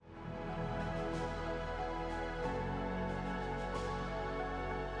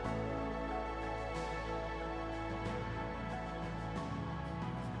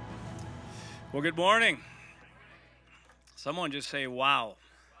Well, good morning. Someone just say, wow.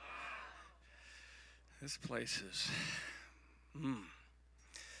 This place is.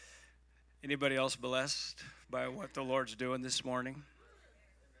 Anybody else blessed by what the Lord's doing this morning?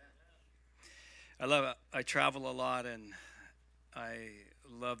 I love it. I travel a lot, and I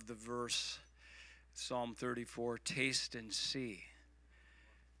love the verse, Psalm 34, taste and see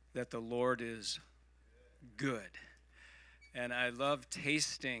that the Lord is good. And I love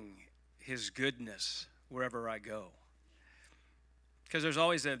tasting his goodness wherever I go. Because there's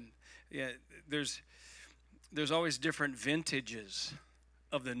always there's always different vintages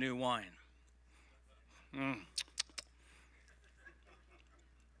of the new wine.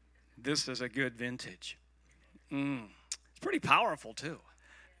 This is a good vintage. It's pretty powerful too.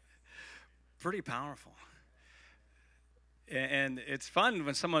 Pretty powerful. And it's fun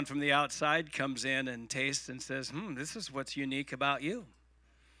when someone from the outside comes in and tastes and says, this is what's unique about you.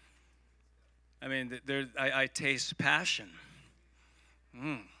 I mean, I taste passion.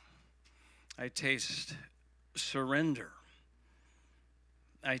 I taste surrender.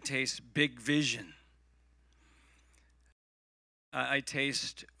 I taste big vision. I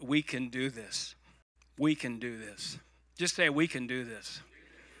taste we can do this. We can do this. Just say we can do this.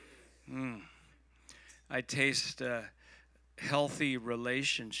 I taste healthy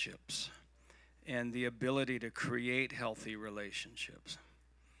relationships and the ability to create healthy relationships.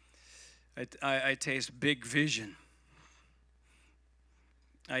 I taste big vision.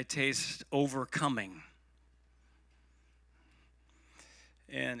 I taste overcoming.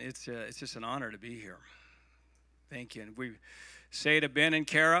 And it's just an honor to be here. Thank you. And we say to Ben and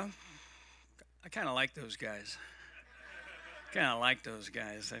Kara, I kind of like those guys.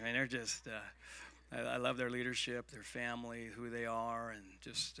 I mean, they're just, I love their leadership, their family, who they are, and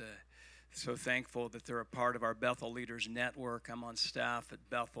just so thankful that they're a part of our Bethel Leaders Network. I'm on staff at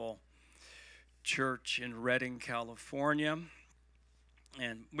Bethel Church in Redding, California.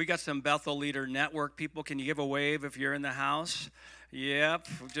 And we got some Bethel Leader Network people. Can you give a wave if you're in the house? Yep,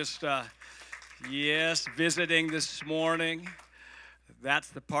 just, yes, visiting this morning. That's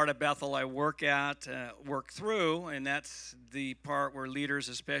the part of Bethel I work through, and that's the part where leaders,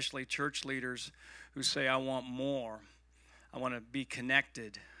 especially church leaders, who say, I want more. I want to be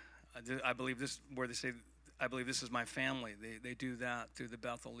connected. I believe this, where they say, I believe this is my family. They do that through the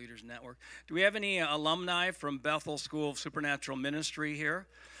Bethel Leaders Network. Do we have any alumni from Bethel School of Supernatural Ministry here?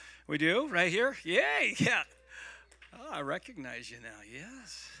 We do, right here? Yay, yeah. Oh, I recognize you now,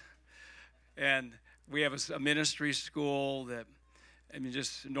 yes. And we have a ministry school that, I mean,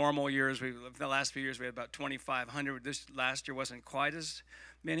 just normal years, the last few years we had about 2,500. This last year wasn't quite as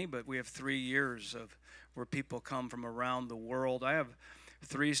many, but we have 3 years of where people come from around the world. I have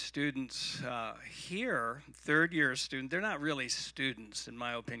 3 students here, third-year students. They're not really students, in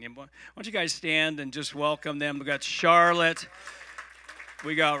my opinion. Why don't you guys stand and just welcome them? We got Charlotte,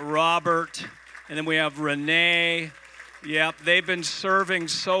 we got Robert, and then we have Renee. Yep, they've been serving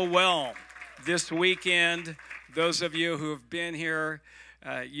so well this weekend. Those of you who have been here,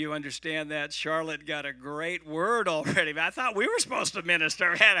 you understand that. Charlotte got a great word already. I thought we were supposed to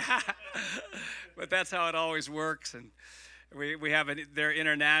minister, but that's how it always works. And we have they're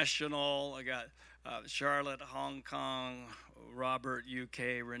international. I got Charlotte, Hong Kong, Robert,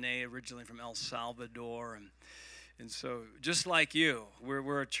 UK, Renee, originally from El Salvador. And so just like you,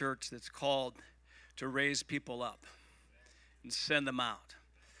 we're a church that's called to raise people up and send them out,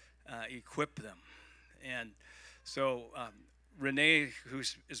 equip them. And so Renee, who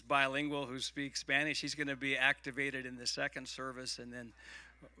is bilingual, who speaks Spanish, she's going to be activated in the second service. And then,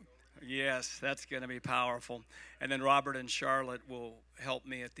 yes, that's going to be powerful. And then Robert and Charlotte will help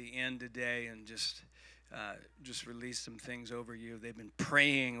me at the end today and just release some things over you. They've been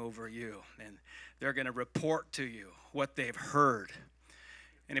praying over you, and they're going to report to you what they've heard.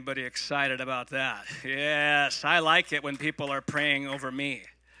 Anybody excited about that? Yes, I like it when people are praying over me.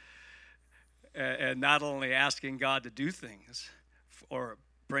 And not only asking God to do things or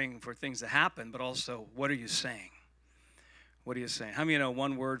praying for things to happen, but also, what are you saying? What are you saying? How many of you know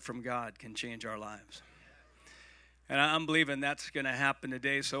one word from God can change our lives? And I'm believing that's going to happen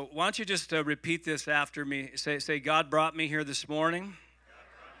today. So why don't you just repeat this after me. Say, God brought me here this morning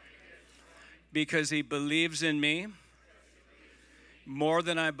because he believes in me more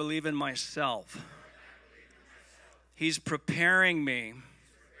than I believe in myself. He's preparing me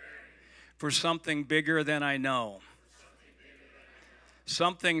for something bigger than I know.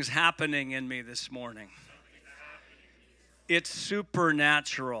 Something's happening in me this morning. It's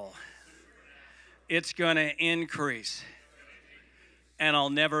supernatural. It's going to increase. And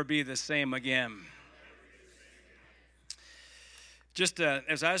I'll never be the same again.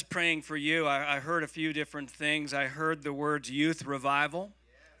 as I was praying for you, I heard a few different things. I heard the words youth revival.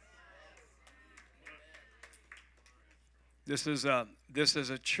 This is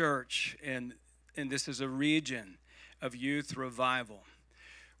a church, and this is a region of youth revival.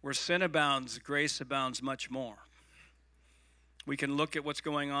 Where sin abounds, grace abounds much more. We can look at what's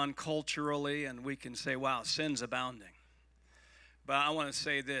going on culturally, and we can say, wow, sin's abounding. But I want to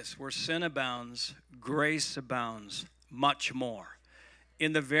say this, where sin abounds, grace abounds much more.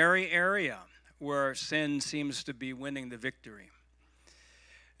 In the very area where sin seems to be winning the victory.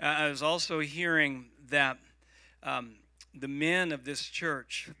 I was also hearing that the men of this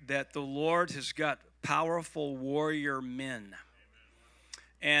church, that the Lord has got powerful warrior men.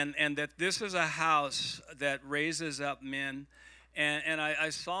 And that this is a house that raises up men. And I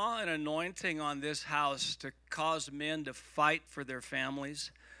saw an anointing on this house to cause men to fight for their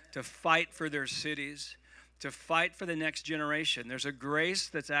families, to fight for their cities, to fight for the next generation. There's a grace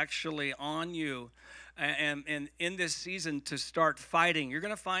that's actually on you and in this season to start fighting. You're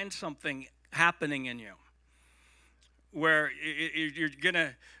going to find something happening in you where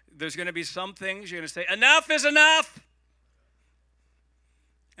there's going to be some things you're going to say, enough is enough.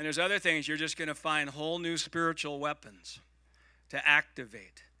 And there's other things you're just going to find whole new spiritual weapons to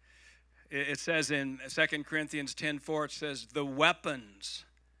activate. It says in 2 Corinthians 10:4, it says, the weapons,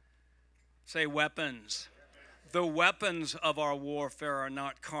 say weapons. The weapons of our warfare are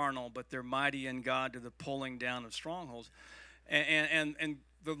not carnal, but they're mighty in God to the pulling down of strongholds. And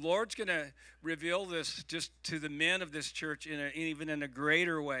the Lord's going to reveal this just to the men of this church even in a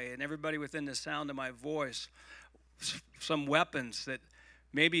greater way, and everybody within the sound of my voice, some weapons that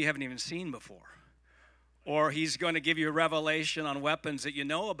maybe you haven't even seen before. Or he's going to give you a revelation on weapons that you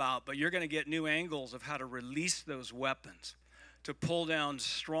know about, but you're going to get new angles of how to release those weapons, to pull down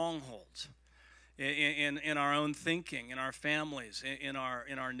strongholds in our own thinking, in our families, in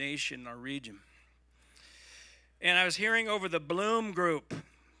our nation, our region. And I was hearing over the Bloom group.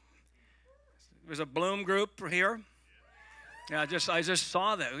 There's a Bloom group here. Yeah, I just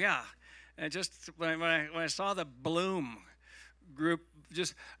saw that. Yeah, and just when I saw the Bloom group,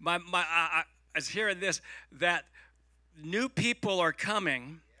 just I was hearing this, that new people are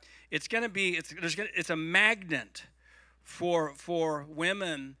coming. It's going to be it's a magnet for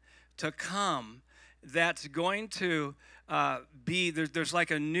women to come. That's going to be there's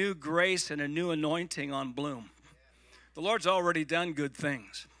like a new grace and a new anointing on Bloom. The Lord's already done good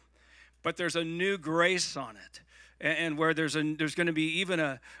things, but there's a new grace on it, and where there's going to be even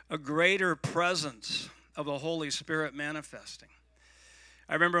a greater presence of the Holy Spirit manifesting.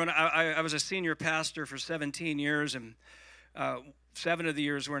 I remember when I was a senior pastor for 17 years, and 7 of the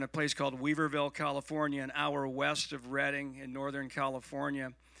years were in a place called Weaverville, California, an hour west of Redding in Northern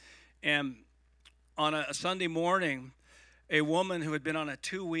California. And on a Sunday morning, a woman who had been on a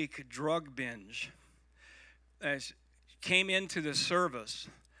 2-week drug binge came into the service.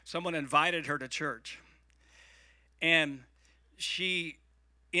 Someone invited her to church. And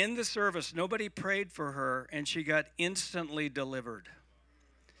in the service, nobody prayed for her, and she got instantly delivered.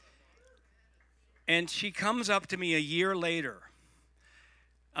 And she comes up to me a year later.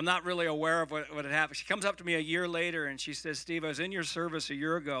 I'm not really aware of what had happened. She comes up to me a year later, and she says, Steve, I was in your service a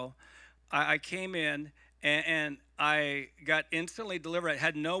year ago. I came in, and I got instantly delivered. I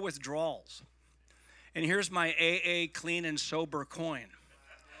had no withdrawals. And here's my AA clean and sober coin.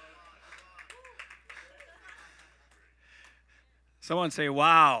 Someone say,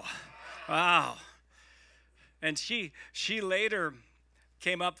 wow, wow. And she later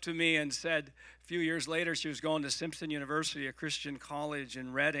came up to me and said, a few years later, she was going to Simpson University, a Christian college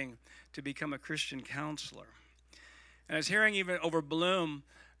in Redding, to become a Christian counselor. And I was hearing even over Bloom,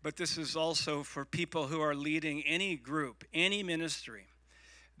 but this is also for people who are leading any group, any ministry,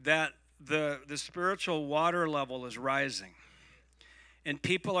 that the spiritual water level is rising. And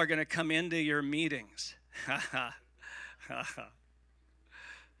people are going to come into your meetings.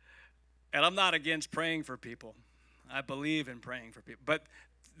 And I'm not against praying for people. I believe in praying for people. But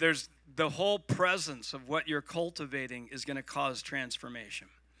there's the whole presence of what you're cultivating is going to cause transformation.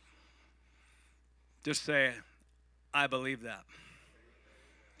 Just say, I believe that.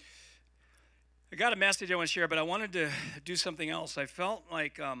 I got a message I want to share, but I wanted to do something else. I felt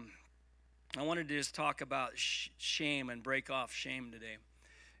like I wanted to just talk about shame and break off shame today.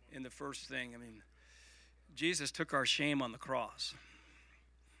 In the first thing, Jesus took our shame on the cross.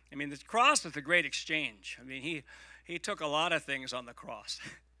 The cross is the great exchange. He took a lot of things on the cross.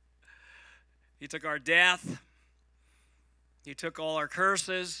 He took our death. He took all our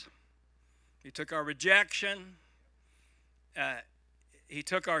curses. He took our rejection. He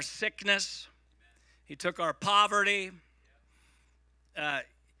took our sickness. He took our poverty. Uh,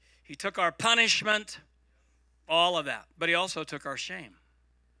 he took our punishment, all of that. But he also took our shame.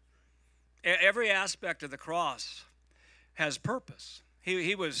 Every aspect of the cross has purpose.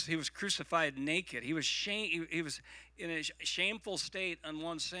 He was crucified naked. He was he was in a shameful state in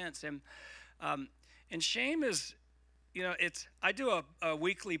one sense, and shame is, it's. I do a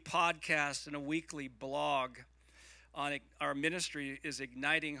weekly podcast and a weekly blog on our ministry is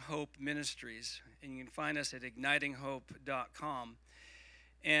Igniting Hope Ministries, and you can find us at ignitinghope.com.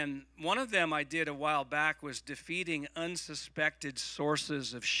 And one of them I did a while back was defeating unsuspected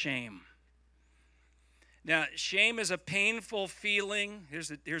sources of shame. Now, shame is a painful feeling. Here's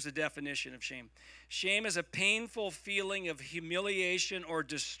the definition of shame. Shame is a painful feeling of humiliation or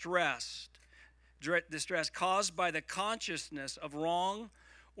distress caused by the consciousness of wrong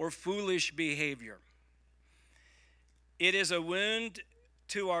or foolish behavior. It is a wound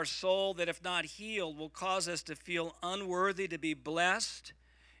to our soul that, if not healed, will cause us to feel unworthy to be blessed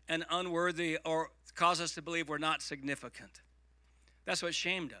and unworthy, or cause us to believe we're not significant. That's what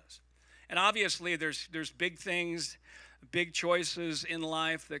shame does. And obviously, there's big things, big choices in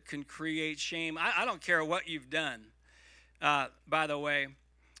life that can create shame. I don't care what you've done. By the way,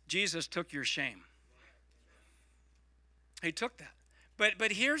 Jesus took your shame. He took that.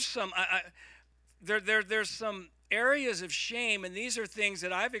 But here's some. There's some areas of shame, and these are things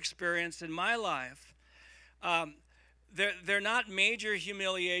that I've experienced in my life. They're not major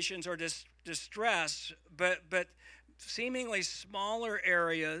humiliations or distress, but seemingly smaller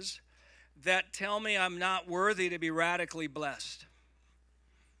areas that tell me I'm not worthy to be radically blessed.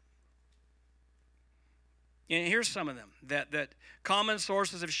 And here's some of them that common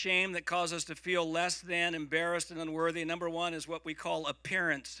sources of shame that cause us to feel less than, embarrassed, and unworthy. Number one is what we call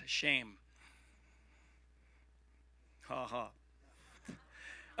appearance shame. Ha ha.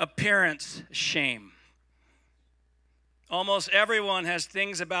 Appearance shame. Almost everyone has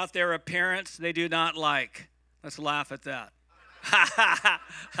things about their appearance they do not like. Let's laugh at that.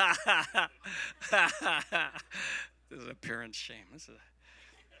 This is appearance shame.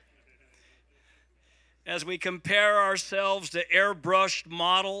 As we compare ourselves to airbrushed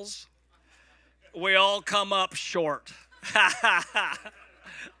models, we all come up short.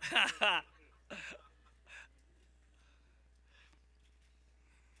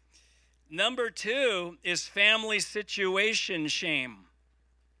 Number two is family situation shame.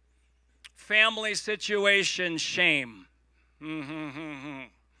 Family situation shame.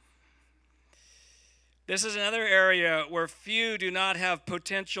 This is another area where few do not have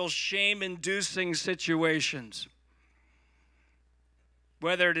potential shame-inducing situations.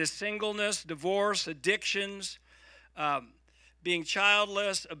 Whether it is singleness, divorce, addictions, being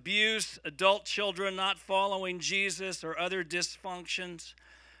childless, abuse, adult children not following Jesus, or other dysfunctions,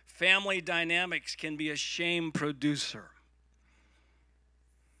 family dynamics can be a shame producer.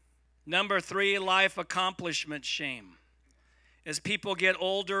 Number three, life accomplishment shame. As people get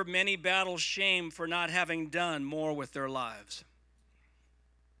older, many battle shame for not having done more with their lives.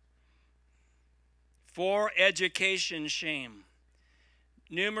 4, education shame.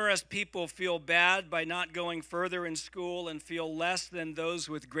 Numerous people feel bad by not going further in school and feel less than those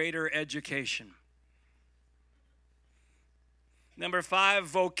with greater education. Number 5,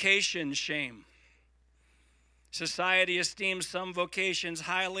 vocation shame. Society esteems some vocations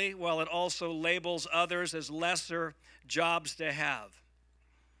highly, while it also labels others as lesser jobs to have.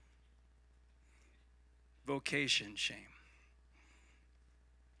 Vocation shame.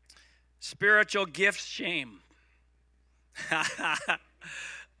 Spiritual gifts shame.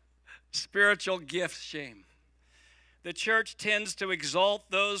 Spiritual gifts shame. The church tends to exalt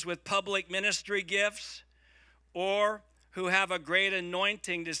those with public ministry gifts or who have a great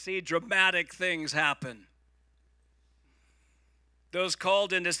anointing to see dramatic things happen. Those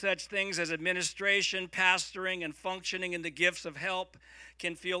called into such things as administration, pastoring, and functioning in the gifts of help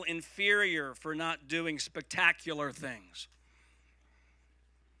can feel inferior for not doing spectacular things.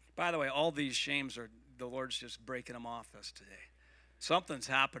 By the way, all these shames are, the Lord's just breaking them off us today. Something's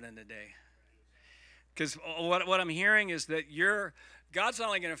happening today. Because what I'm hearing is that God's not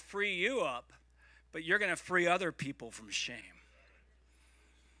only going to free you up, but you're going to free other people from shame.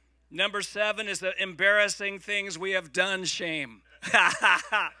 Number 7 is the embarrassing things we have done shame.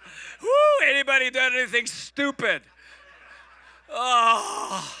 Woo, anybody done anything stupid?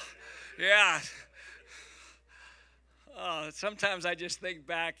 Oh, yeah. Oh, sometimes I just think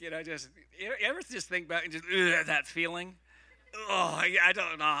back, you ever just think back and just, that feeling? Oh, I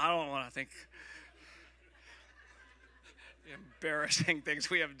don't know. I don't want to think embarrassing things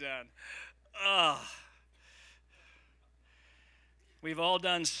we have done. Oh. We've all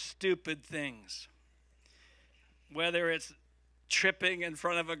done stupid things. Whether it's tripping in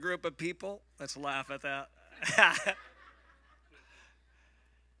front of a group of people. Let's laugh at that.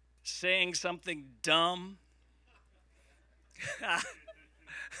 Saying something dumb.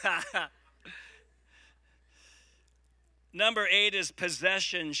 Number 8 is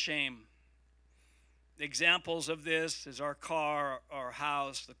possession shame. Examples of this is our car, our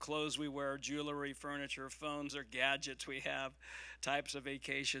house, the clothes we wear, jewelry, furniture, phones or gadgets we have, types of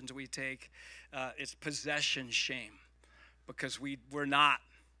vacations we take. It's possession shame because we're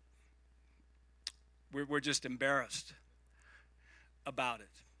just embarrassed about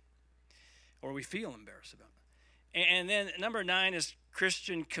it, or we feel embarrassed about it. And then number 9 is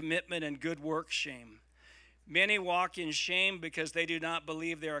Christian commitment and good work shame. Many walk in shame because they do not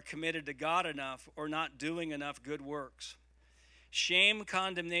believe they are committed to God enough or not doing enough good works. Shame,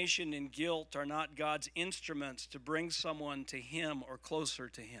 condemnation, and guilt are not God's instruments to bring someone to Him or closer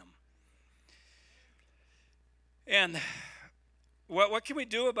to Him. And what can we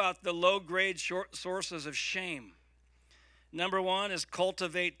do about the low-grade sources of shame? Number 1 is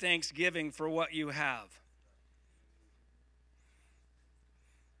cultivate thanksgiving for what you have.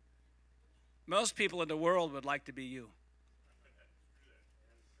 Most people in the world would like to be you.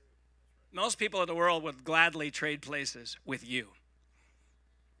 Most people in the world would gladly trade places with you.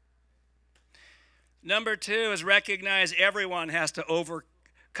 Number 2 is recognize everyone has to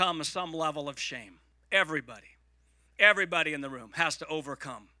overcome some level of shame. Everybody in the room has to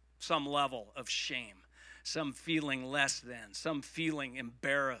overcome some level of shame, some feeling less than, some feeling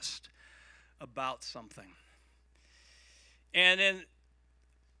embarrassed about something. And then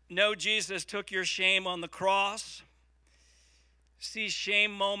know Jesus took your shame on the cross. See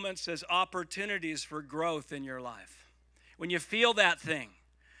shame moments as opportunities for growth in your life. When you feel that thing,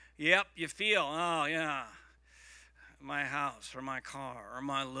 you feel, oh yeah, my house or my car or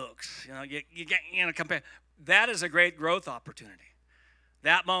my looks, you get compare. That is a great growth opportunity.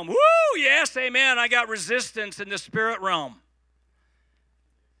 That moment, woo, yes, amen, I got resistance in the spirit realm.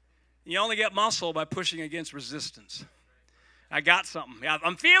 You only get muscle by pushing against resistance. I got something.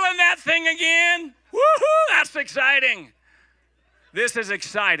 I'm feeling that thing again. Woohoo! That's exciting. This is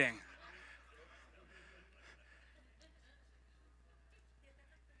exciting.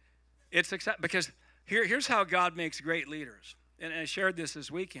 It's exciting because here's how God makes great leaders. And I shared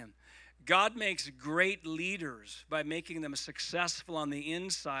this weekend. God makes great leaders by making them successful on the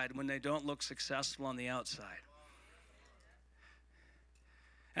inside when they don't look successful on the outside.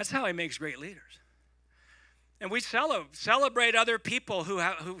 That's how He makes great leaders. And we celebrate other people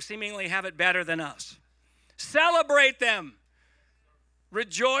who seemingly have it better than us. Celebrate them.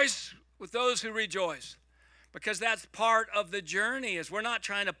 Rejoice with those who rejoice. Because that's part of the journey, is we're not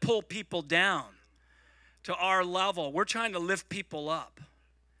trying to pull people down to our level. We're trying to lift people up.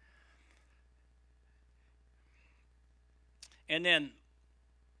 And then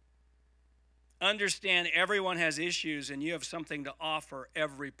understand everyone has issues and you have something to offer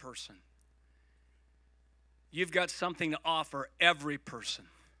every person. You've got something to offer every person.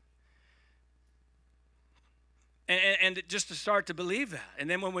 And just to start to believe that. And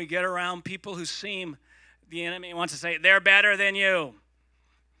then when we get around people who seem, the enemy wants to say, they're better than you.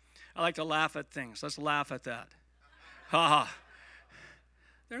 I like to laugh at things. Let's laugh at that. Ha ha.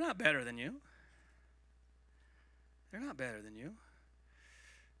 They're not better than you. They're not better than you.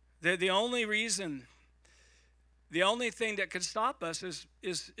 The only thing that could stop us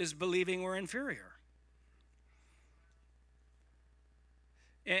is believing we're inferior.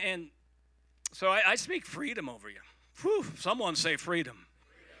 And so I speak freedom over you. Whew, someone say freedom.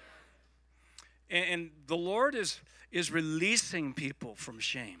 And the Lord is releasing people from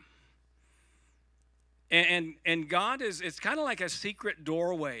shame. And God it's kind of like a secret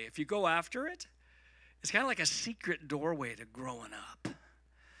doorway. If you go after it, it's kind of like a secret doorway to growing up,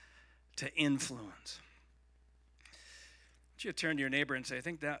 to influence. You turn to your neighbor and say, I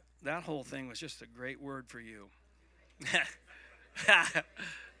think that whole thing was just a great word for you.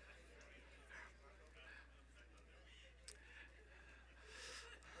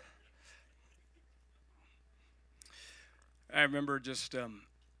 I remember just,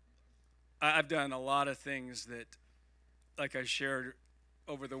 I've done a lot of things that, like I shared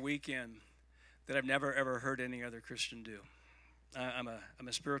over the weekend, that I've never ever heard any other Christian do. I'm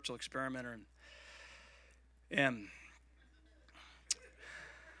a spiritual experimenter, and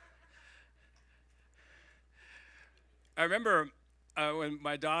I remember when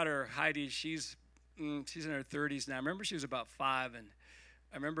my daughter Heidi, she's in her 30s now. I remember she was about 5, and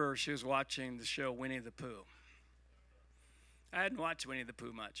I remember she was watching the show Winnie the Pooh. I hadn't watched Winnie the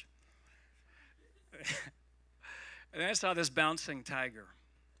Pooh much. And then I saw this bouncing tiger.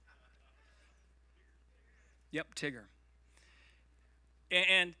 Yep, Tigger.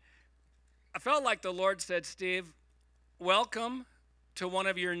 And I felt like the Lord said, Steve, welcome to one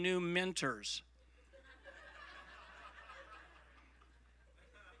of your new mentors.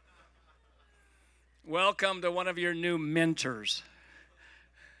 Welcome to one of your new mentors.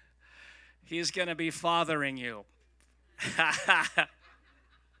 He's going to be fathering you.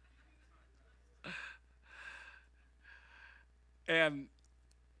 And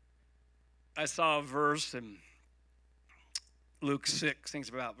I saw a verse in Luke 6, I think it's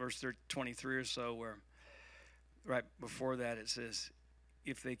about verse 23 or so, where right before that it says,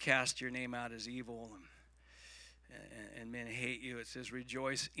 if they cast your name out as evil and men hate you, it says,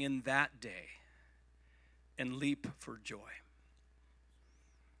 rejoice in that day and leap for joy.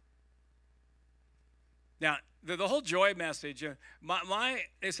 Now, the whole joy message, it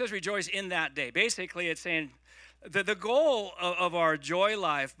says rejoice in that day. Basically, it's saying the goal of our joy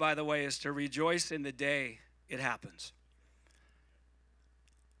life, by the way, is to rejoice in the day it happens.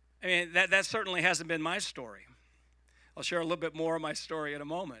 I mean, that certainly hasn't been my story. I'll share a little bit more of my story in a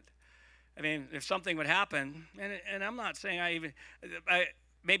moment. I mean, if something would happen, and I'm not saying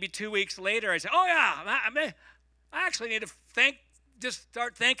maybe 2 weeks later, I say, oh yeah, I actually need to just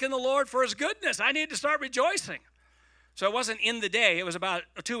start thanking the Lord for his goodness. I need to start rejoicing. So it wasn't in the day, it was about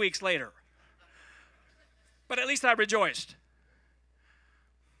 2 weeks later. But at least I rejoiced.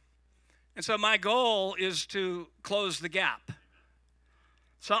 And so my goal is to close the gap.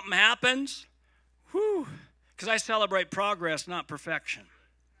 Something happens, because I celebrate progress, not perfection.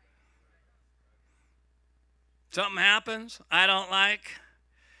 Something happens I don't like.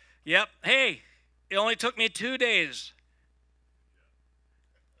 Yep, hey, it only took me 2 days.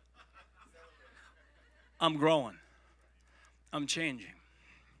 I'm growing. I'm changing.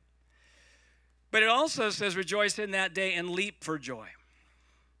 But it also says rejoice in that day and leap for joy.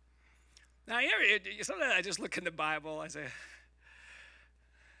 Now, sometimes I just look in the Bible, I say,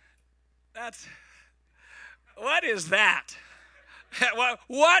 what is that?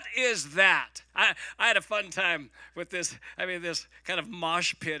 What is that? I had a fun time with this kind of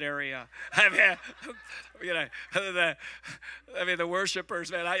mosh pit area. The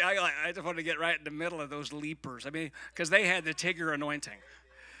worshipers, man, I just wanted to get right in the middle of those leapers. Because they had the Tigger anointing.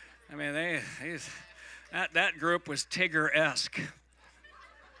 That group was Tigger-esque.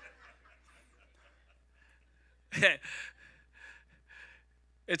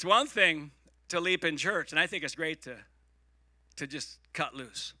 It's one thing to leap in church, and I think it's great to just cut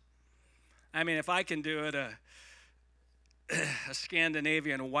loose. If I can do it, a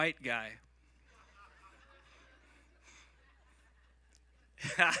Scandinavian white guy.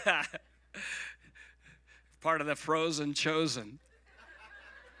 Part of the frozen chosen.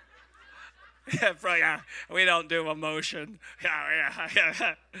 We don't do emotion.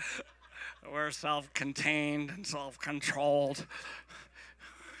 We're self-contained and self-controlled.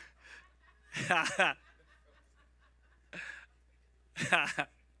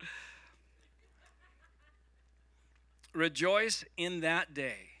 Rejoice in that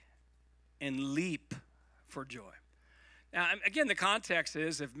day and leap for joy. Now, again, the context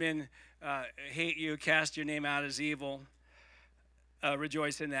is if men hate you, cast your name out as evil,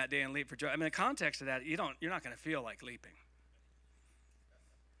 rejoice in that day and leap for joy. The context of that, you're not going to feel like leaping.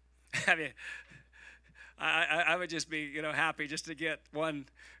 I would just be, happy just to get one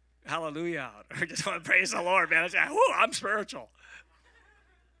hallelujah out, or just want to praise the Lord, man. I'm spiritual.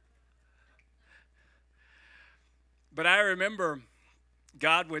 But I remember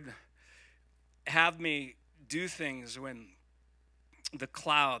God would have me do things when the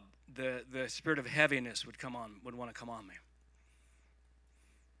cloud, the spirit of heaviness would want to come on me.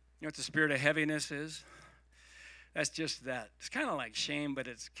 You know what the spirit of heaviness is? That's just that. It's kind of like shame, but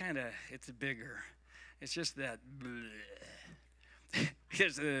it's bigger. It's just that.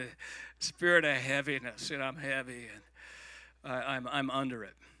 It's the spirit of heaviness, and I'm heavy, and I'm under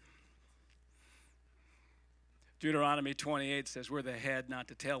it. Deuteronomy 28 says, we're the head, not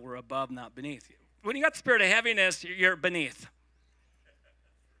the tail. We're above, not beneath. When you got the spirit of heaviness, you're beneath.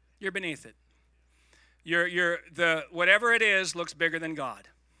 You're beneath it. Whatever it is looks bigger than God.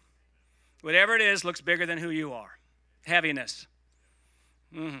 Whatever it is looks bigger than who you are. Heaviness.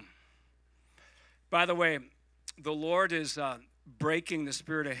 By the way, the Lord is breaking the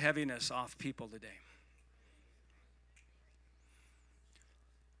spirit of heaviness off people today.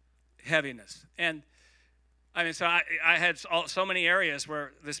 Heaviness. And so I had so many areas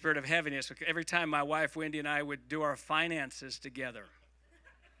where the spirit of heaviness, every time my wife Wendy and I would do our finances together.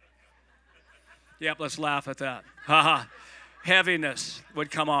 Yep, let's laugh at that. Haha. Heaviness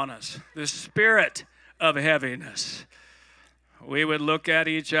would come on us. The spirit of heaviness. We would look at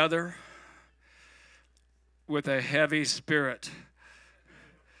each other with a heavy spirit.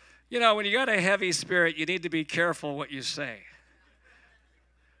 You know, when you got a heavy spirit, you need to be careful what you say.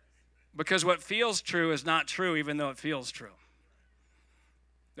 Because what feels true is not true, even though it feels true.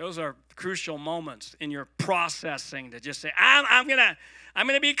 Those are crucial moments in your processing to just say, I'm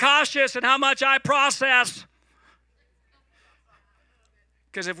gonna be cautious in how much I process.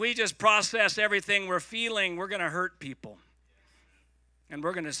 Because if we just process everything we're feeling, we're going to hurt people. And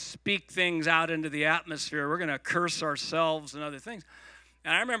we're going to speak things out into the atmosphere. We're going to curse ourselves and other things.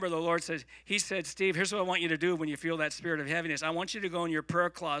 And I remember the Lord said, he said, Steve, here's what I want you to do when you feel that spirit of heaviness. I want you to go in your prayer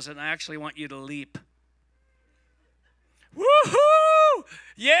closet, and I actually want you to leap. Woohoo!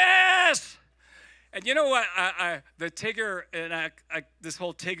 Yes! And you know what? The Tigger, and this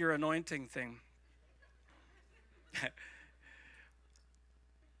whole Tigger anointing thing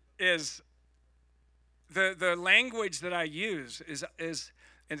is the language that I use is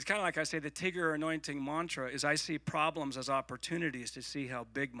and it's kind of like I say the Tigger anointing mantra is I see problems as opportunities to see how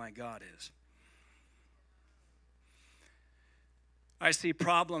big my God is. I see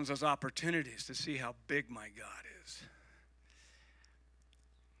problems as opportunities to see how big my God is.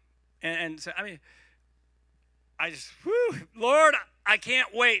 And so, I mean, I just, Lord, I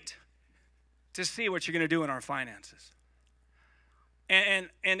can't wait to see what you're going to do in our finances. And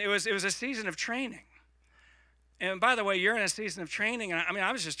it was a season of training. And by the way, you're in a season of training. I mean,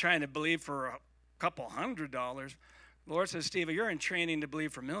 I was just trying to believe for a couple $100. The Lord says, Steve, you're in training to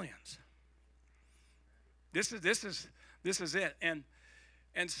believe for millions. This is it. And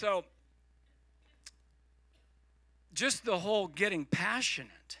so just the whole getting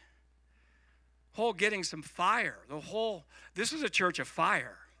passionate, whole getting some fire, this is a church of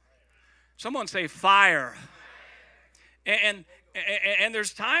fire. Someone say fire. And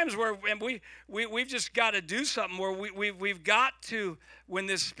there's times where we've just got to do something where we've got to, when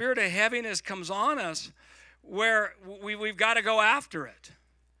this spirit of heaviness comes on us, where we've got to go after it.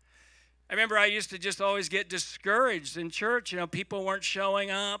 I remember I used to just always get discouraged in church. You know, people weren't showing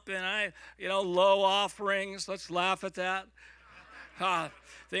up, and low offerings. Let's laugh at that.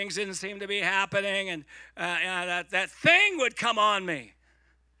 Things didn't seem to be happening, and that thing would come on me.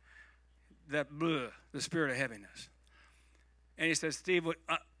 The spirit of heaviness. And he says, Steve,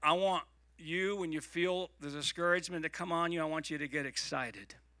 I want you, when you feel the discouragement to come on you, I want you to get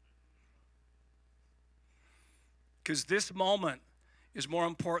excited. Because this moment is more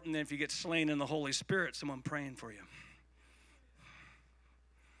important than if you get slain in the Holy Spirit, someone praying for you.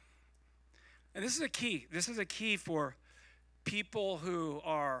 And this is a key. This is a key for people who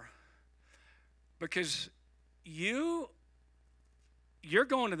are, because you're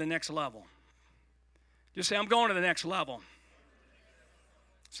going to the next level. Just say, I'm going to the next level.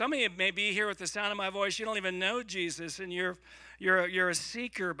 Some of you may be here with the sound of my voice. You don't even know Jesus, and you're a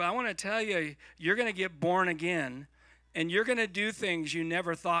seeker. But I want to tell you, you're going to get born again, and you're going to do things you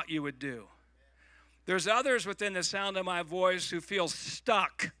never thought you would do. There's others within the sound of my voice who feel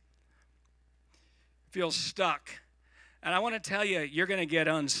stuck. And I want to tell you, you're going to get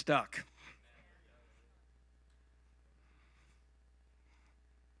unstuck.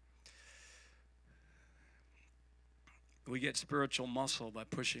 We get spiritual muscle by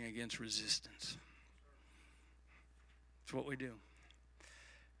pushing against resistance. That's what we do.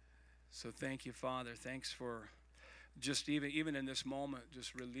 So thank you, Father. Thanks for just even in this moment,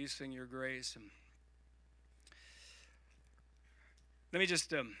 just releasing your grace. And let me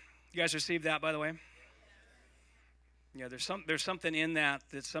just, you guys received that, by the way? Yeah, there's something in that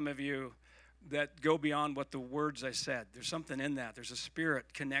some of you that go beyond what the words I said. There's something in that. There's a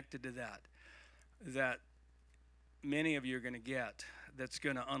spirit connected to that many of you are going to get that's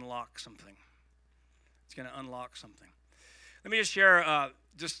going to unlock something. It's going to unlock something. Let me just share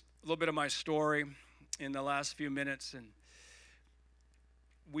just a little bit of my story in the last few minutes. And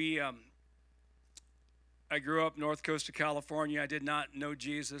I grew up north coast of California. I did not know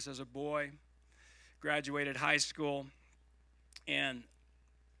Jesus as a boy. Graduated high school and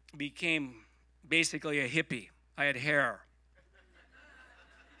became basically a hippie. I had hair.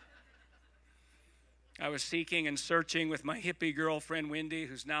 I was seeking and searching with my hippie girlfriend, Wendy,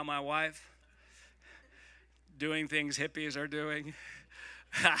 who's now my wife, doing things hippies are doing.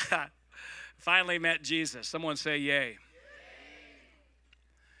 Finally met Jesus. Someone say yay. Yay.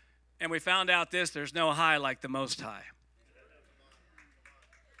 And we found out there's no high like the Most High.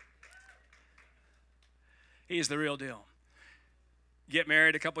 He's the real deal. Get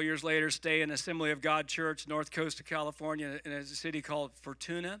married a couple years later, stay in Assembly of God Church, north coast of California, in a city called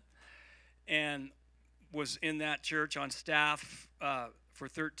Fortuna, and was in that church on staff for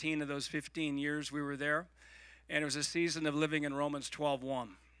 13 of those 15 years we were there. And it was a season of living in Romans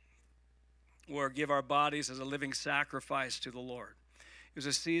 12:1, where give our bodies as a living sacrifice to the Lord. It was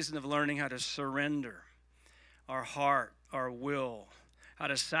a season of learning how to surrender our heart, our will, how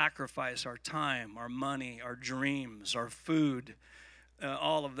to sacrifice our time, our money, our dreams, our food,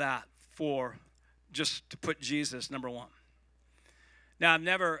 all of that for just to put Jesus number one. Now, I've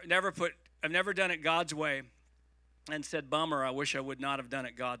never done it God's way and said, bummer, I wish I would not have done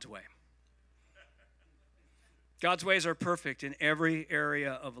it God's way. God's ways are perfect in every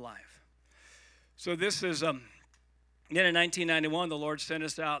area of life. So this is, then in 1991, the Lord sent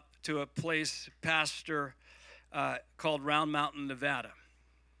us out to a place, pastor, called Round Mountain, Nevada.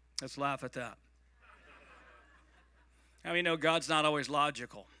 Let's laugh at that. How many know God's not always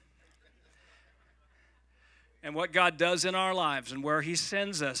logical? And what God does in our lives and where he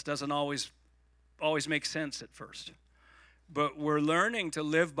sends us doesn't always make sense at first. But we're learning to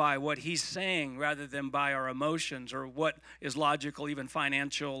live by what he's saying rather than by our emotions or what is logical, even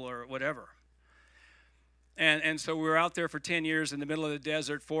financial or whatever. And so we were out there for 10 years in the middle of the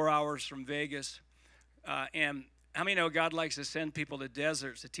desert, 4 hours from Vegas. And how many know God likes to send people to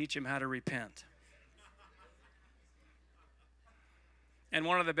deserts to teach them how to repent? And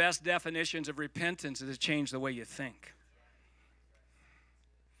one of the best definitions of repentance is to change the way you think.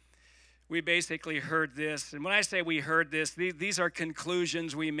 We basically heard this, and when I say we heard this, these are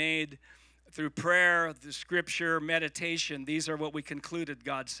conclusions we made through prayer, the scripture, meditation. These are what we concluded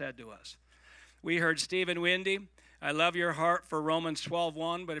God said to us. We heard, Stephen Windy, I love your heart for Romans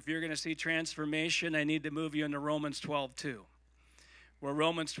 12:1, but if you're going to see transformation, I need to move you into Romans 12:2. Where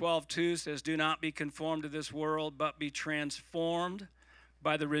Romans 12:2 says, do not be conformed to this world, but be transformed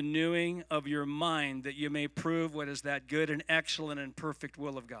by the renewing of your mind, that you may prove what is that good and excellent and perfect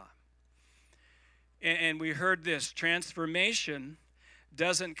will of God. And we heard this, transformation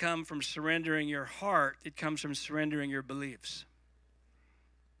doesn't come from surrendering your heart, it comes from surrendering your beliefs.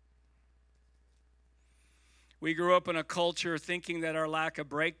 We grew up in a culture thinking that our lack of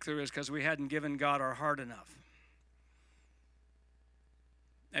breakthrough is because we hadn't given God our heart enough.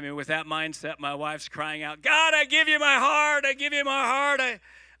 I mean, with that mindset, my wife's crying out, God, I give you my heart, I give you my heart.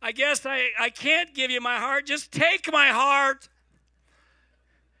 I guess I can't give you my heart, just take my heart.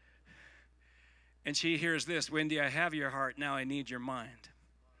 And she hears this, Wendy, I have your heart, now I need your mind.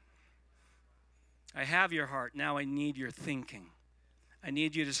 I have your heart, now I need your thinking. I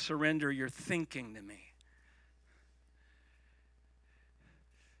need you to surrender your thinking to me.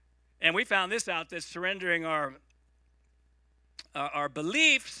 And we found this out, that surrendering our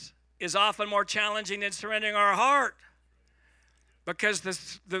beliefs is often more challenging than surrendering our heart. Because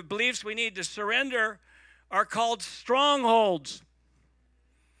the beliefs we need to surrender are called strongholds.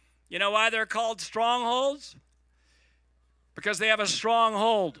 You know why they're called strongholds? Because they have a strong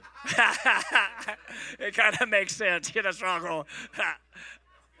hold. It kind of makes sense. Get a stronghold.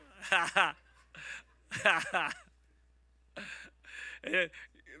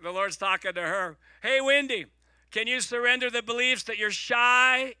 The Lord's talking to her. Hey, Wendy, can you surrender the beliefs that you're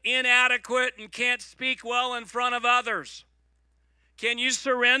shy, inadequate, and can't speak well in front of others? Can you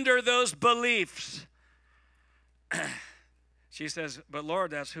surrender those beliefs? She says, but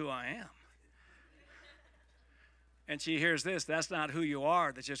Lord, that's who I am. And she hears this, that's not who you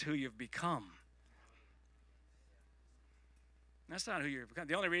are, that's just who you've become. That's not who you've become.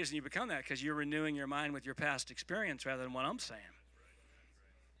 The only reason you become that is because you're renewing your mind with your past experience rather than what I'm saying.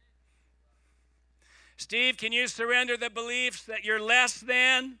 Steve, can you surrender the beliefs that you're less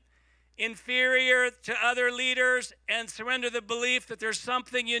than, inferior to other leaders, and surrender the belief that there's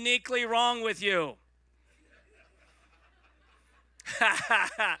something uniquely wrong with you?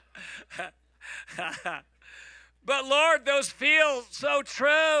 But Lord, those feel so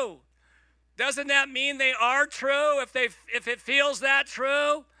true. Doesn't that mean they are true if it feels that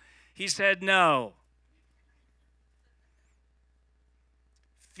true? He said no.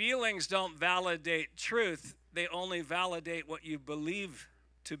 Feelings don't validate truth. They only validate what you believe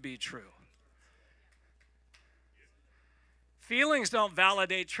to be true. Feelings don't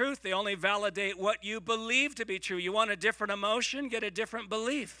validate truth. They only validate what you believe to be true. You want a different emotion? Get a different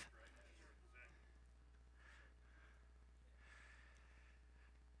belief.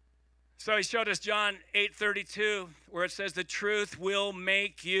 So he showed us John 8:32, where it says the truth will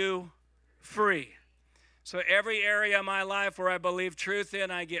make you free. So every area of my life where I believe truth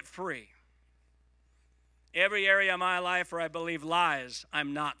in, I get free. Every area of my life where I believe lies,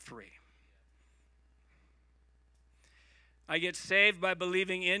 I'm not free. I get saved by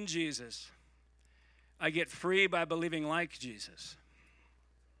believing in Jesus. I get free by believing like Jesus.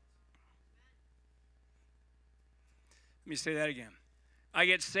 Let me say that again. I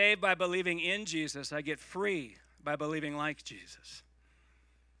get saved by believing in Jesus. I get free by believing like Jesus.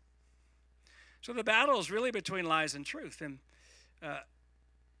 So the battle is really between lies and truth. And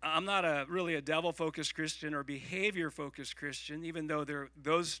I'm not really a devil-focused Christian or behavior-focused Christian, even though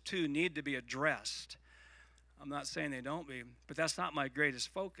those two need to be addressed. I'm not saying they don't be, but that's not my greatest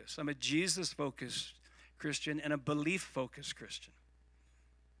focus. I'm a Jesus-focused Christian and a belief-focused Christian.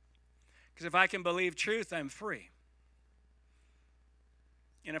 Because if I can believe truth, I'm free.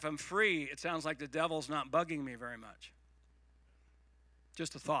 And if I'm free, it sounds like the devil's not bugging me very much.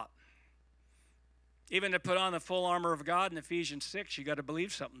 Just a thought. Even to put on the full armor of God in Ephesians 6, you got to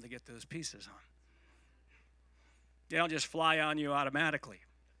believe something to get those pieces on. They don't just fly on you automatically.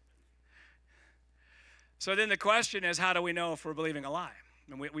 So then the question is, how do we know if we're believing a lie?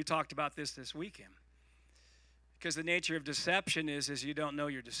 And we talked about this weekend. Because the nature of deception is you don't know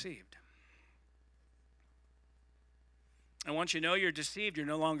you're deceived. And once you know you're deceived, you're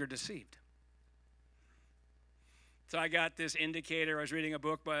no longer deceived. So I got this indicator. I was reading a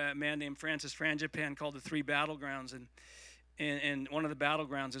book by a man named Francis Frangipane called The Three Battlegrounds, and one of the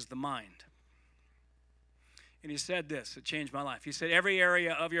battlegrounds is the mind. And he said this, it changed my life. He said, every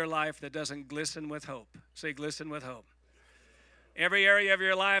area of your life that doesn't glisten with hope, say glisten with hope. Every area of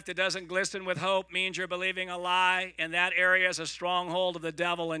your life that doesn't glisten with hope means you're believing a lie, and that area is a stronghold of the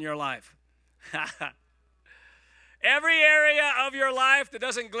devil in your life. Every area of your life that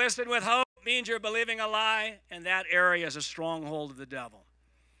doesn't glisten with hope means you're believing a lie, and that area is a stronghold of the devil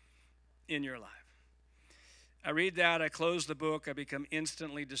in your life. I read that, I close the book, I become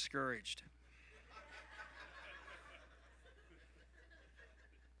instantly discouraged.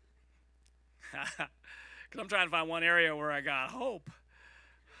 Because I'm trying to find one area where I got hope,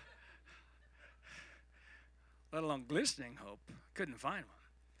 let alone glistening hope. Couldn't find one.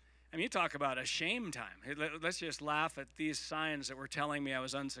 I mean, you talk about a shame time. Let's just laugh at these signs that were telling me I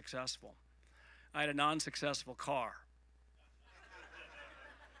was unsuccessful. I had a non-successful car.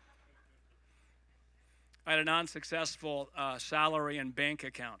 I had a non-successful salary and bank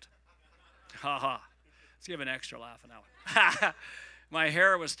account. Ha ha. Let's give an extra laugh on that one. My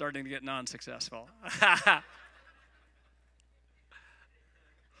hair was starting to get non-successful. Ha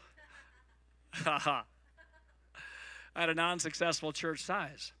ha. I had a non-successful church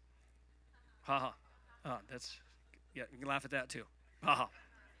size. Ha ha. Oh, yeah, you can laugh at that too. Ha ha.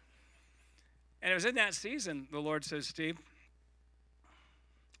 And it was in that season, the Lord says, Steve,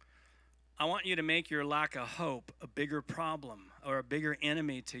 I want you to make your lack of hope a bigger problem or a bigger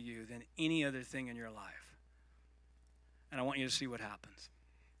enemy to you than any other thing in your life. And I want you to see what happens.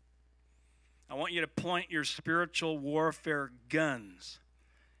 I want you to point your spiritual warfare guns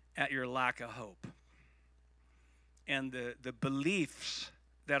at your lack of hope and the beliefs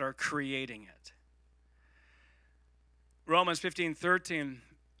that are creating it. Romans 15:13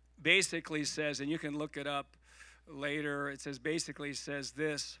 basically says, and you can look it up later, it basically says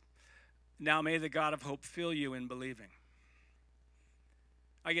this, now may the God of hope fill you in believing.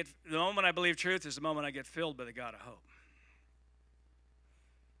 The moment I believe truth is the moment I get filled by the God of hope.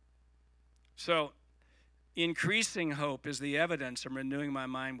 So, increasing hope is the evidence of renewing my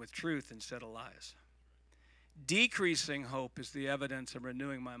mind with truth instead of lies. Decreasing hope is the evidence of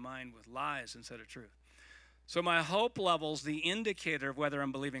renewing my mind with lies instead of truth. So my hope level's the indicator of whether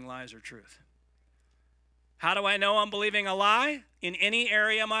I'm believing lies or truth. How do I know I'm believing a lie? In any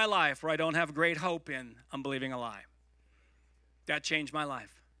area of my life where I don't have great hope in, I'm believing a lie. That changed my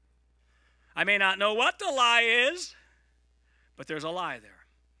life. I may not know what the lie is, but there's a lie there.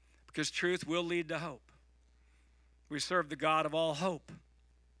 Because truth will lead to hope. We serve the God of all hope.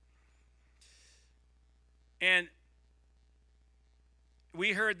 And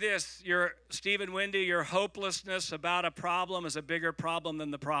we heard this, Stephen Wendy, your hopelessness about a problem is a bigger problem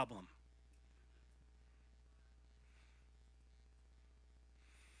than the problem.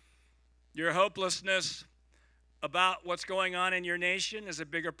 Your hopelessness about what's going on in your nation is a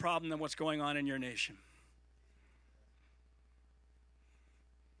bigger problem than what's going on in your nation.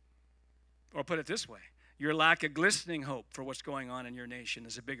 Or put it this way, your lack of glistening hope for what's going on in your nation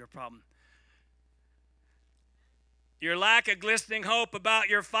is a bigger problem. Your lack of glistening hope about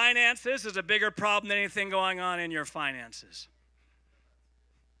your finances is a bigger problem than anything going on in your finances.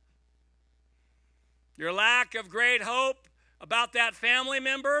 Your lack of great hope about that family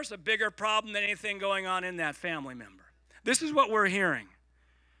member is a bigger problem than anything going on in that family member. This is what we're hearing.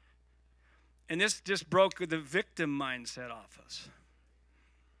 And this just broke the victim mindset off us.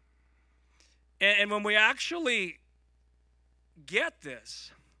 And when we actually get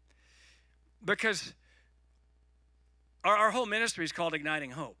this, because our whole ministry is called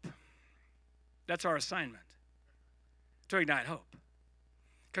Igniting Hope. That's our assignment, to ignite hope.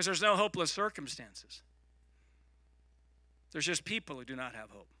 Because there's no hopeless circumstances. There's just people who do not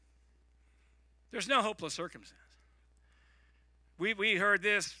have hope. There's no hopeless circumstance. We heard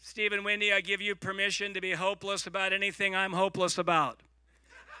this, Stephen Wendy, I give you permission to be hopeless about anything I'm hopeless about.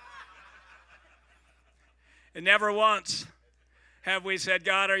 And never once have we said,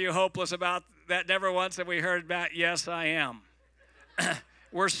 God, are you hopeless about that? Never once have we heard back, yes, I am.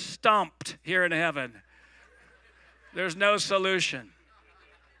 We're stumped here in heaven. There's no solution.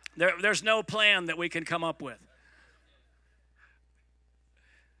 There's no plan that we can come up with.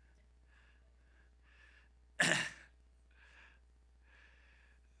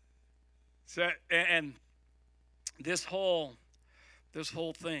 So, and this whole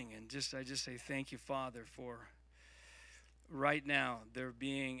thing, and I just say thank you, Father, for right now there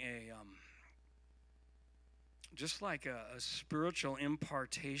being just like a spiritual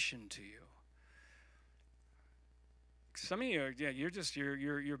impartation to you. Some of you,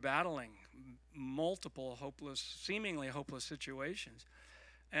 you're battling multiple seemingly hopeless situations,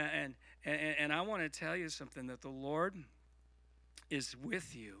 and I want to tell you something, that the Lord is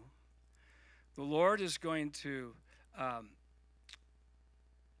with you. The Lord is going to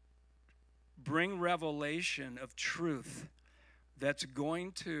bring revelation of truth that's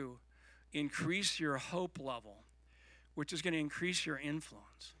going to increase your hope level, which is going to increase your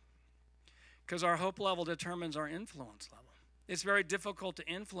influence. Because our hope level determines our influence level. It's very difficult to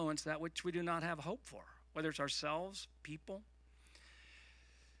influence that which we do not have hope for, whether it's ourselves, people.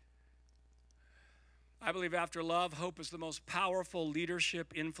 I believe after love, hope is the most powerful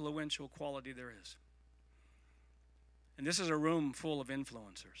leadership, influential quality there is. And this is a room full of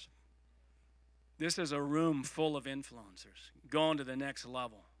influencers. This is a room full of influencers going to the next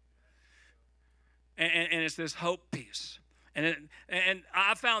level. And it's this hope piece. And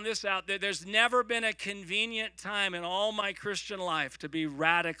I found this out, that there's never been a convenient time in all my Christian life to be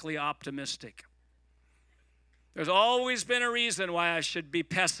radically optimistic. There's always been a reason why I should be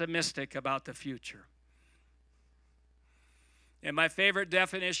pessimistic about the future. And my favorite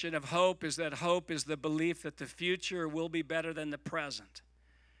definition of hope is that hope is the belief that the future will be better than the present.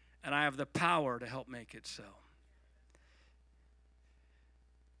 And I have the power to help make it so.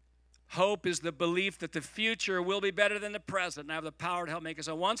 Hope is the belief that the future will be better than the present, and I have the power to help make it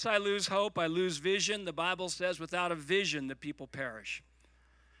so. Once I lose hope, I lose vision. The Bible says without a vision, the people perish.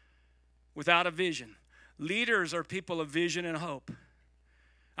 Without a vision. Leaders are people of vision and hope.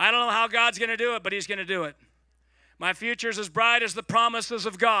 I don't know how God's going to do it, but he's going to do it. My future is as bright as the promises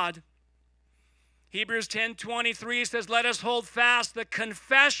of God. Hebrews 10:23 says, let us hold fast the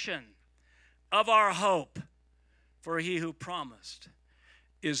confession of our hope, for he who promised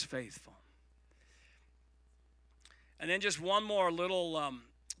is faithful. And then just one more little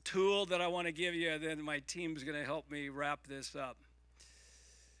tool that I want to give you, then my team's going to help me wrap this up.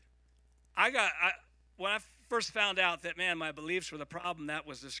 When I first found out that, man, my beliefs were the problem, that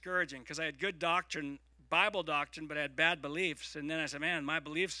was discouraging, because I had good doctrine, Bible doctrine, but I had bad beliefs. And then I said, man, my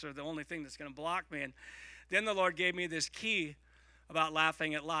beliefs are the only thing that's going to block me. And then the Lord gave me this key about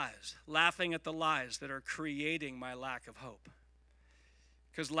laughing at lies, laughing at the lies that are creating my lack of hope.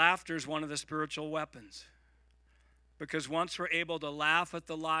 Because laughter is one of the spiritual weapons. Because once we're able to laugh at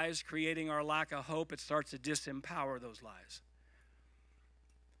the lies creating our lack of hope, it starts to disempower those lies.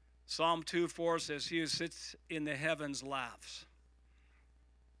 Psalm 2:4 says, he who sits in the heavens laughs.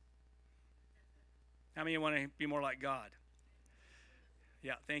 How many of you want to be more like God?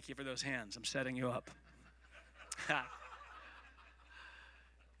 Yeah, thank you for those hands. I'm setting you up.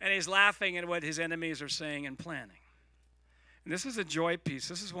 And he's laughing at what his enemies are saying and planning. And this is a joy piece.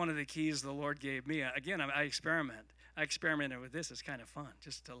 This is one of the keys the Lord gave me. Again, I experimented with this. It's kind of fun,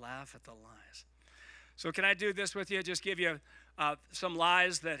 just to laugh at the lies. So can I do this with you? Just give you some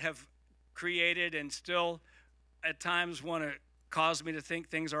lies that have created and still at times want to cause me to think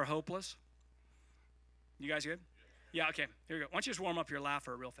things are hopeless. You guys good? Yeah, okay. Here we go. Why don't you just warm up your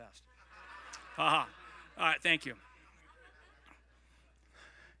laugher real fast? All right, thank you.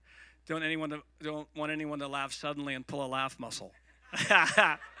 Don't want anyone to laugh suddenly and pull a laugh muscle.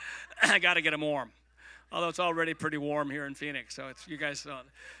 I got to get them warm. Although it's already pretty warm here in Phoenix, so you guys don't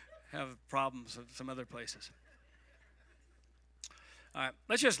have problems with some other places. All right,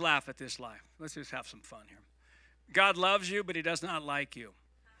 let's just laugh at this lie. Let's just have some fun here. God loves you, but he does not like you.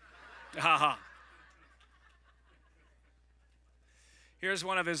 Ha ha. Here's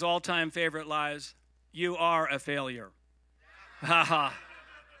one of his all-time favorite lies. You are a failure. Ha ha.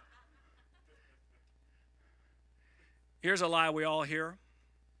 Here's a lie we all hear.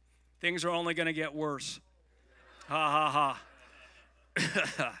 Things are only going to get worse. Ha ha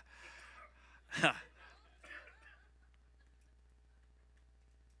ha.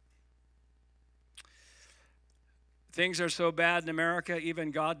 Things are so bad in America, even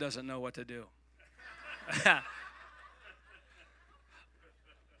God doesn't know what to do.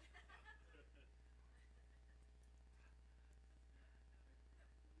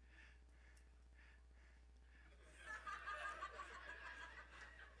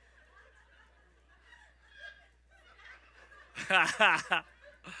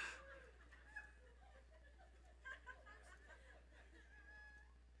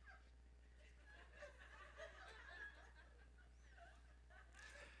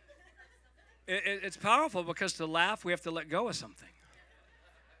 It's powerful because to laugh, we have to let go of something.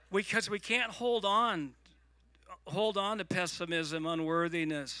 Because we can't hold on to pessimism,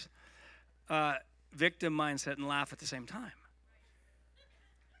 unworthiness, victim mindset, and laugh at the same time.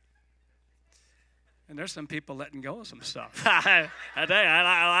 And there's some people letting go of some stuff. I tell you,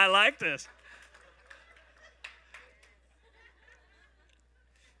 I like this.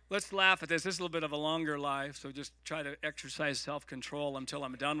 Let's laugh at this. This is a little bit of a longer lie, so just try to exercise self-control until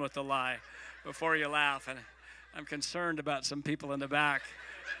I'm done with the lie before you laugh. And I'm concerned about some people in the back,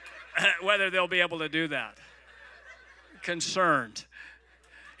 whether they'll be able to do that. Concerned.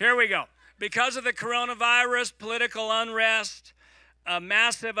 Here we go. Because of the coronavirus, political unrest, a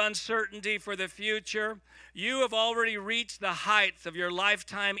massive uncertainty for the future, you have already reached the heights of your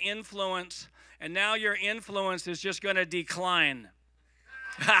lifetime influence, and now your influence is just going to decline.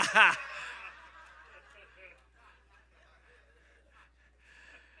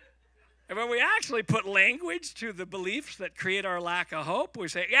 And when we actually put language to the beliefs that create our lack of hope, we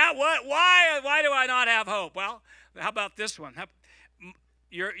say, yeah, what? Why do I not have hope? Well, how about this one?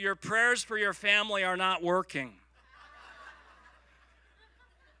 Your prayers for your family are not working.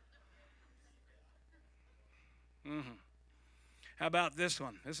 Mm-hmm. How about this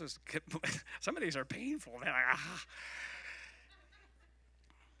one? Some of these are painful.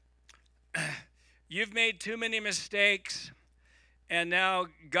 You've made too many mistakes, and now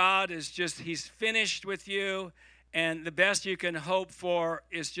God he's finished with you, and the best you can hope for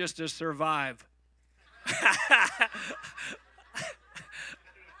is just to survive.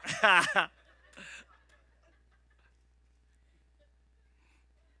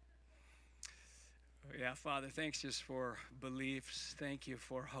 Yeah, Father, thanks just for beliefs. Thank you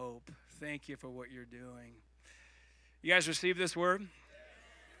for hope. Thank you for what you're doing. You guys receive this word?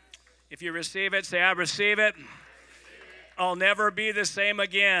 If you receive it, say, I receive it. I'll never be the same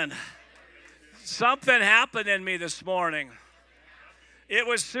again. Something happened in me this morning. It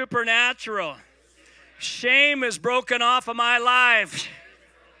was supernatural. Shame is broken off of my life.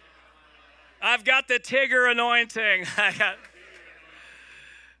 I've got the Tigger anointing.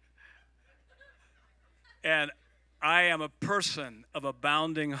 And I am a person of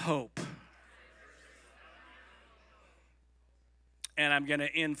abounding hope. And I'm going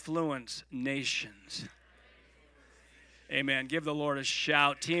to influence nations. Amen. Give the Lord a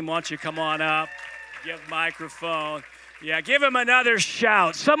shout. Team, why don't you come on up? Give microphone. Yeah, give him another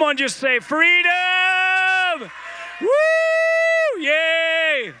shout. Someone just say, freedom! Woo!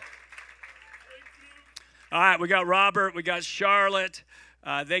 Yay! All right, we got Robert. We got Charlotte.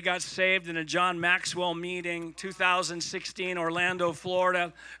 They got saved in a John Maxwell meeting, 2016, Orlando,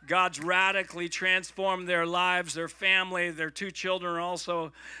 Florida. God's radically transformed their lives, their family. Their two children are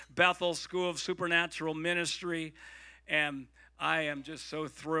also Bethel School of Supernatural Ministry. And I am just so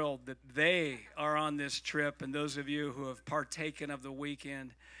thrilled that they are on this trip. And those of you who have partaken of the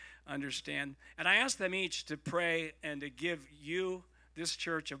weekend understand. And I asked them each to pray and to give you, this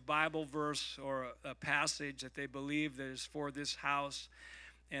church, a Bible verse or a passage that they believe that is for this house,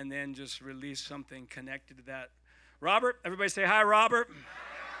 and then just release something connected to that. Robert, everybody say hi, Robert. Hi, Robert.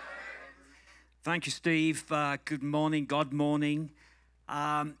 Thank you, Steve. Good morning, God morning.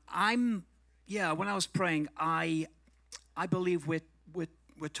 When I was praying, I believe we're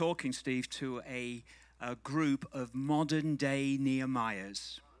talking, Steve, to a group of modern-day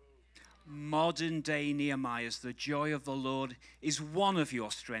Nehemiahs. Modern-day Nehemiahs. The joy of the Lord is one of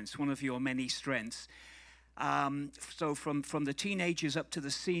your strengths, one of your many strengths. So from the teenagers up to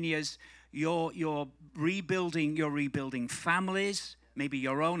the seniors, you're rebuilding families, maybe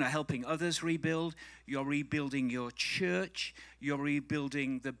your own, or helping others rebuild. You're rebuilding your church. You're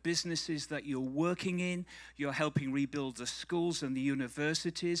rebuilding the businesses that you're working in. You're helping rebuild the schools and the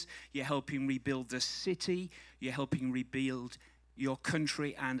universities. You're helping rebuild the city. You're helping rebuild your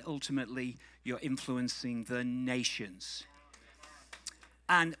country, and ultimately you're influencing the nations.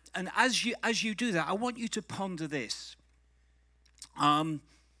 And as you do that, I want you to ponder this.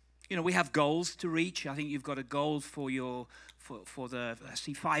 We have goals to reach. I think you've got a goal for the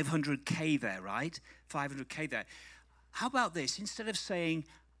 500K there, right? 500K there. How about this? Instead of saying,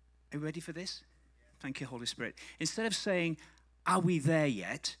 are you ready for this? Thank you, Holy Spirit. Instead of saying, are we there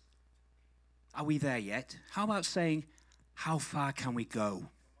yet? Are we there yet? How about saying, how far can we go?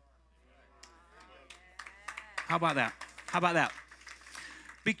 How about that? How about that?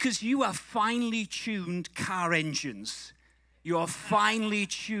 Because you are finely tuned car engines. You are finely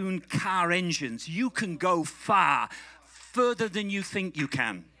tuned car engines. You can go far, further than you think you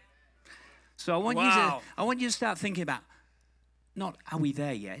can. So I want you to start thinking about, not are we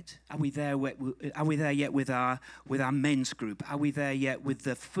there yet? Are we there yet with our men's group? Are we there yet with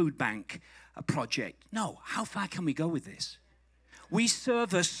the food bank project? No, how far can we go with this? We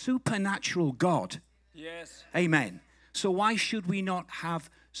serve a supernatural God. Yes. Amen. So why should we not have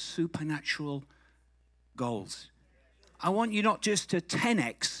supernatural goals? I want you not just to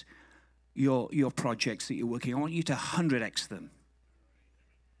 10x your projects that you're working on. I want you to 100x them.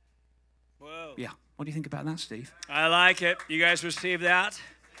 Whoa. Yeah. What do you think about that, Steve? I like it. You guys receive that?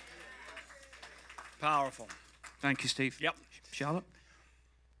 Powerful. Thank you, Steve. Yep. Charlotte?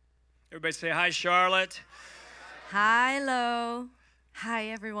 Everybody say hi, Charlotte. Hello. Hi,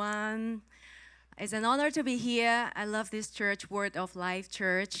 everyone. It's an honor to be here. I love this church, Word of Life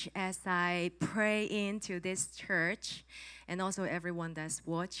Church, as I pray into this church and also everyone that's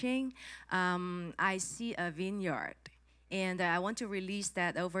watching. I see a vineyard, and I want to release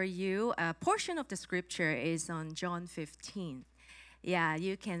that over you. A portion of the scripture is on John 15. Yeah,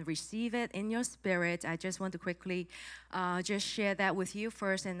 you can receive it in your spirit. I just want to quickly just share that with you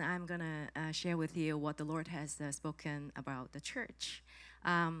first, and I'm going to share with you what the Lord has spoken about the church.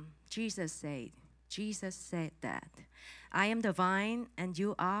 Jesus said that, I am the vine and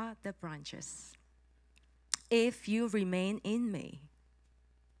you are the branches. If you remain in me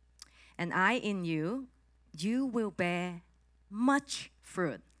and I in you, you will bear much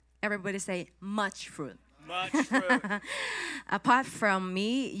fruit. Everybody say much fruit. Much fruit. Apart from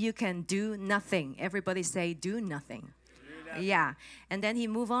me, you can do nothing. Everybody say do nothing. Yeah. And then he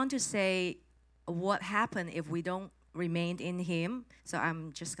moved on to say what happened if we don't remain in him. So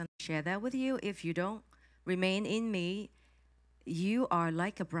I'm just going to share that with you. If you don't remain in me, you are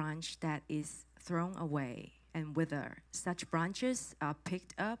like a branch that is thrown away and wither. Such branches are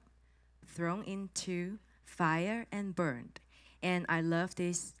picked up, thrown into fire and burned. And I love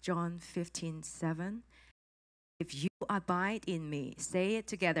this, John 15:7. If you abide in me, say it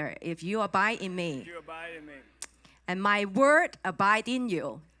together. If you abide in me, If you abide in me, and my word abide in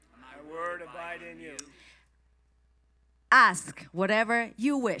you, my word abide in you. ask whatever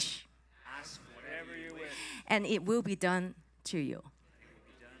you wish, Ask whatever you wish. and it will be done to you.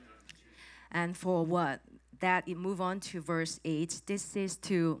 And for what? That it move on to verse 8. This is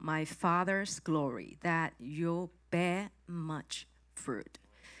to my Father's glory, that you'll bear much fruit.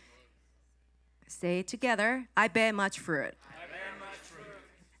 Say it together. I bear much fruit. I bear much fruit.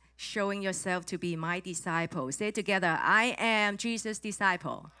 Showing yourself to be my disciple. Say it together. I am Jesus'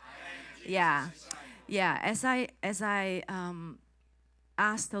 disciple. Yeah. Yeah. As I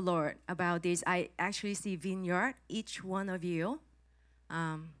asked the Lord about this, I actually see vineyard, each one of you.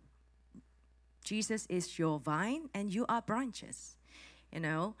 Jesus is your vine and you are branches. You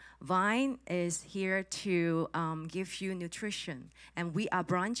know, vine is here to give you nutrition, and we are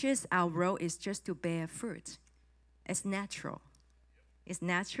branches. Our role is just to bear fruit. It's natural. It's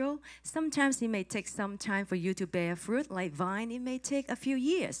natural. Sometimes it may take some time for you to bear fruit. Like vine, it may take a few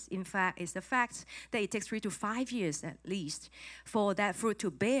years. In fact, it's the fact that it takes 3 to 5 years at least for that fruit to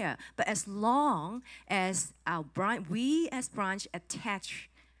bear. But as long as we as branch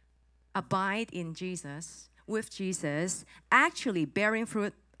abide in Jesus, with Jesus, actually bearing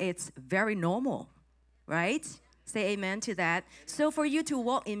fruit, it's very normal, right? Say amen to that. So for you to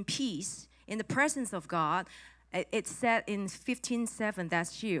walk in peace in the presence of God, it's said in 15:7,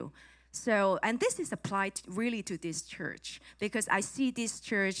 that's you. So, and this is applied really to this church, because I see this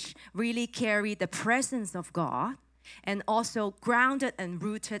church really carry the presence of God and also grounded and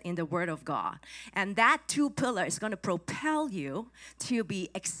rooted in the Word of God. And that two pillars is going to propel you to be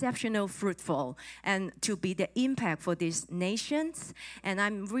exceptional fruitful and to be the impact for these nations. And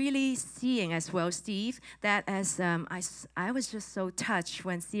I'm really seeing as well, Steve, that as I was just so touched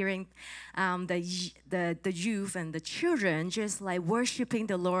when seeing the youth and the children just like worshiping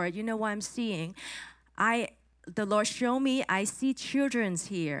the Lord. You know what I'm seeing? The Lord showed me, I see children's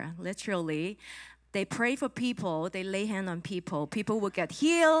here, literally. They pray for people. They lay hand on people. People will get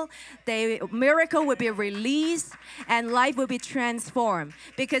healed. Miracle will be released, and life will be transformed.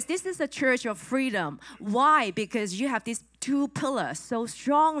 Because this is a church of freedom. Why? Because you have these two pillars so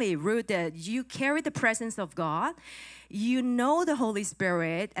strongly rooted. You carry the presence of God. You know the Holy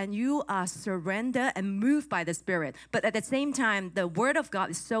Spirit, and you are surrendered and moved by the Spirit. But at the same time, the Word of God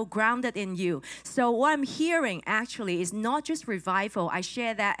is so grounded in you. So what I'm hearing actually is not just revival. I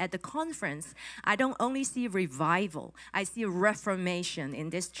share that at the conference. I don't only see revival. I see reformation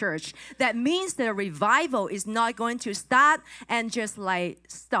in this church. That means the revival is not going to start and just like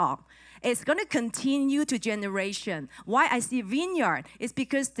stop. It's going to continue to generation. Why I see vineyard is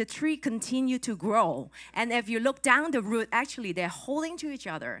because the tree continue to grow. And if you look down the root, actually, they're holding to each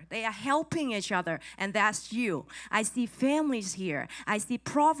other. They are helping each other, and that's you. I see families here. I see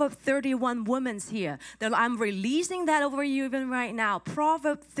Proverb 31 women here. That I'm releasing that over you even right now.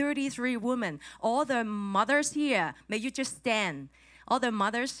 Proverb 33 women. All the mothers here, may you just stand. All the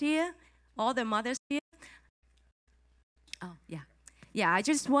mothers here. All the mothers here. Oh, yeah. Yeah, I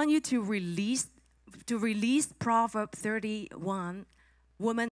just want you to release Proverb 31,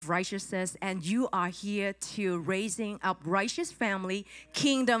 woman of righteousness, and you are here to raising up righteous family,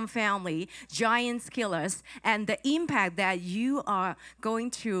 kingdom family, giants killers, and the impact that you are going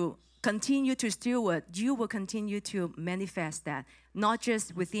to continue to steward, you will continue to manifest that, not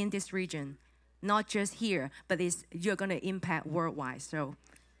just within this region, not just here, but you're going to impact worldwide. So,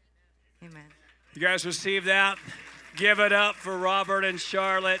 amen. You guys receive that? Give it up for Robert and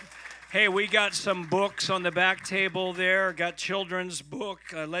Charlotte. Hey, we got some books on the back table there. Got children's book.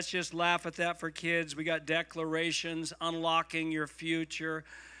 Let's just laugh at that for kids. We got Declarations, Unlocking Your Future.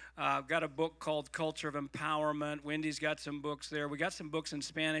 Got a book called Culture of Empowerment. Wendy's got some books there. We got some books in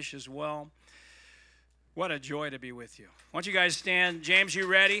Spanish as well. What a joy to be with you. Why don't you guys stand? James, you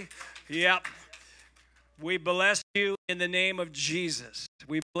ready? Yep. We bless you in the name of Jesus.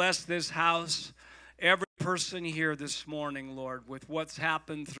 We bless this house, every person here this morning, Lord, with what's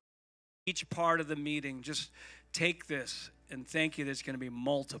happened through each part of the meeting. Just take this and thank you that it's going to be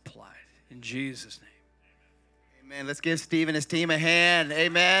multiplied. In Jesus' name. Amen. Let's give Steve and his team a hand.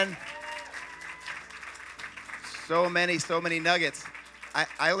 Amen. So many nuggets.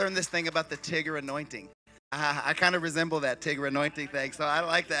 I learned this thing about the Tigger anointing. I kind of resemble that Tigger anointing thing, so I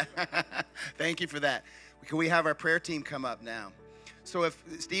like that. Thank you for that. Can we have our prayer team come up now? So if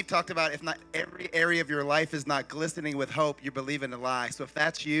Steve talked about if not every area of your life is not glistening with hope, you believe in a lie. So if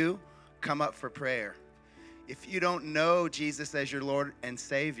that's you, come up for prayer. If you don't know Jesus as your Lord and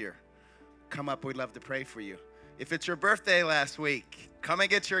Savior, come up. We'd love to pray for you. If it's your birthday last week, come and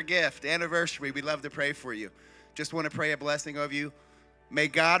get your gift. Anniversary, we'd love to pray for you. Just want to pray a blessing over you. May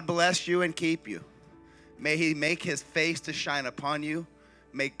God bless you and keep you. May he make his face to shine upon you.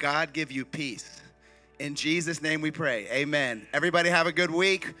 May God give you peace. In Jesus' name we pray. Amen. Everybody have a good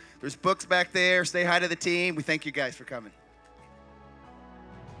week. There's books back there. Say hi to the team. We thank you guys for coming.